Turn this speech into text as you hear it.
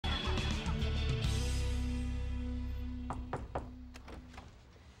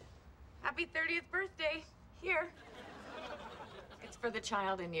Happy 30th birthday. Here. It's for the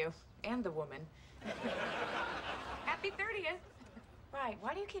child in you and the woman. Happy 30th. Right,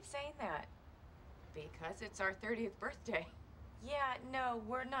 why do you keep saying that? Because it's our 30th birthday. Yeah, no,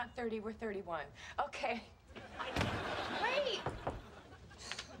 we're not 30, we're 31. Okay. Wait!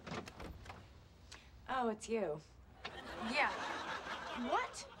 Oh, it's you. Yeah.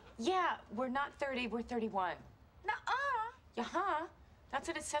 What? Yeah, we're not 30, we're 31. Nuh-uh. Yeah-huh. That's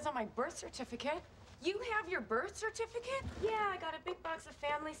what it says on my birth certificate. You have your birth certificate? Yeah, I got a big box of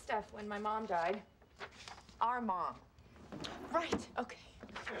family stuff when my mom died. Our mom. Right, okay.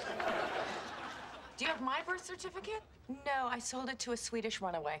 Do you have my birth certificate? No, I sold it to a Swedish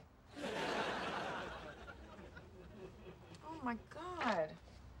runaway. Oh, my God.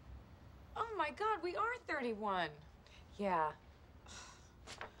 Oh, my God, we are 31. Yeah.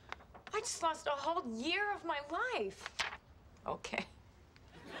 I just lost a whole year of my life. Okay.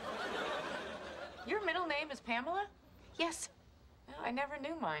 Your middle name is Pamela? Yes. No, I never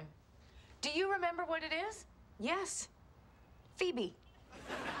knew mine. Do you remember what it is? Yes. Phoebe.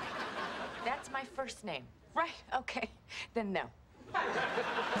 That's my first name. Right, okay. Then no.